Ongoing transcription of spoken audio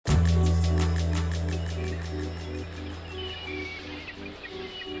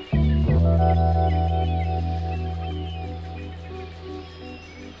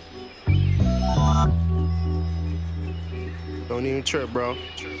Don't even trip, bro.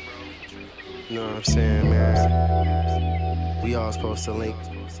 You know what I'm saying, man? We all supposed to link.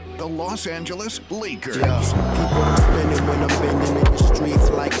 The Los Angeles Lakers. Yeah, keep on spinning when I'm bending in the streets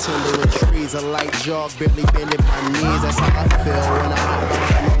like timber and trees. A light jog, barely bending my knees. That's how I feel when I hop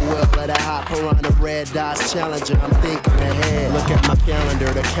behind the wheel of that hot Piranha Red Dots Challenger. I'm thinking ahead. Look at my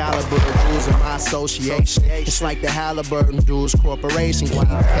calendar, the caliber of dudes in my association. It's like the Halliburton Dudes Corporation.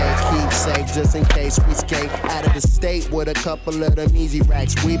 Keep safe just in case we skate out of the state with a couple of them easy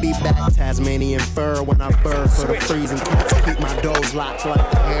racks. We be back Tasmanian fur when I burn for the freezing cats. Keep my doors locked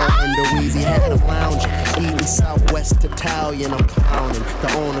like the hair. And the Weezy had a lounge, eating Southwest Italian. I'm clowning.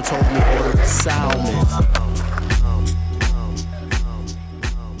 The owner told me order the salmon.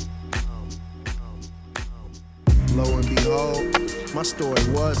 Lo and behold, my story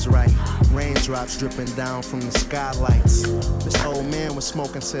was right. Raindrops dripping down from the skylights. This old man was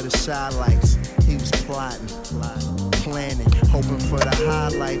smoking to the shy lights. He was plotting, planning, hoping for the high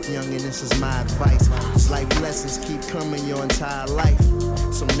life. Youngin', this is my advice. These life lessons keep coming your entire life.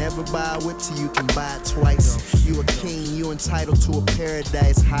 So never buy a whip till you can buy it twice. You a king, you entitled to a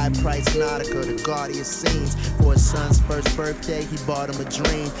paradise. High price Nautica, the gaudiest scenes. For his son's first birthday, he bought him a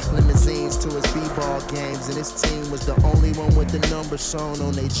dream. Limousines to his b-ball games. And his team was the only one with the number sewn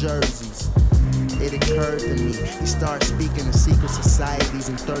on their jerseys. It occurred to me, he started speaking of secret societies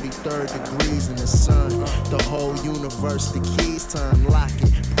and 33rd degrees in the sun. The whole universe, the keys to unlock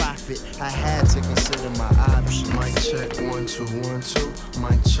it. Profit, I had to consider my options. Mic check 1 2 1 2.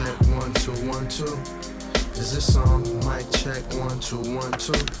 Mic check 1 2 1 2. Is this on? Mic check 1 2 1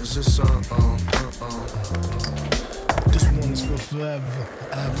 2. Is this on? This one is for forever,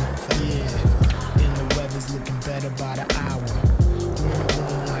 ever, yeah. And the weather's looking better by the hour.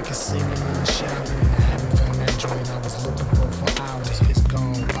 Like a singing in the shower. I haven't found that joint I was looking for hours. It's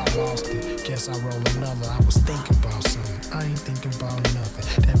gone, I lost it. Guess I roll another. I was thinking about something. I ain't thinking about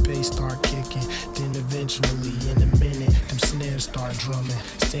nothing. That bass start kicking, then eventually in a minute, them snares start drumming.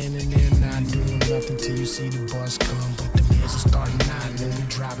 Standing there not doing nothing till you see the bus come. But the heads will start nodding and we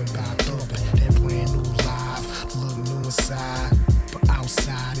driving by thumping. That brand new live, look new inside, but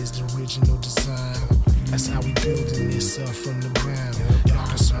outside is the original design. That's how we building this up from the ground. Y'all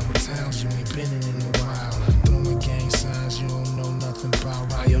concerned with towns you ain't been in a while. Throwing gang signs you don't know nothing about.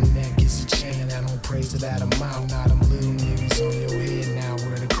 Round your neck is a chain that don't praise to that amount. Now them little niggas on your head now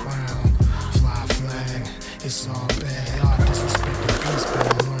wear the crown. Fly flag, it's all bad. Y'all disrespect the beast, but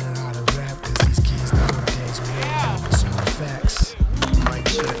I'm learning how to rap. Cause these kids nowadays we ain't know some facts. Mic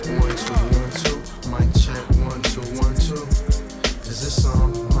check 1 2 1 2. Mic check 1 2 1 2. Is this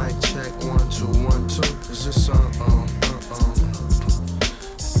on? Mic check 1 2 1 2. Is this on?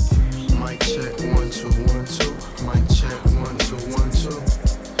 Mic check 1 2 1 2. Mic check 1 2 1 2.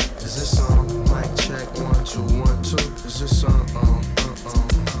 Is this on? Mic check 1 2 1 2. Is this on?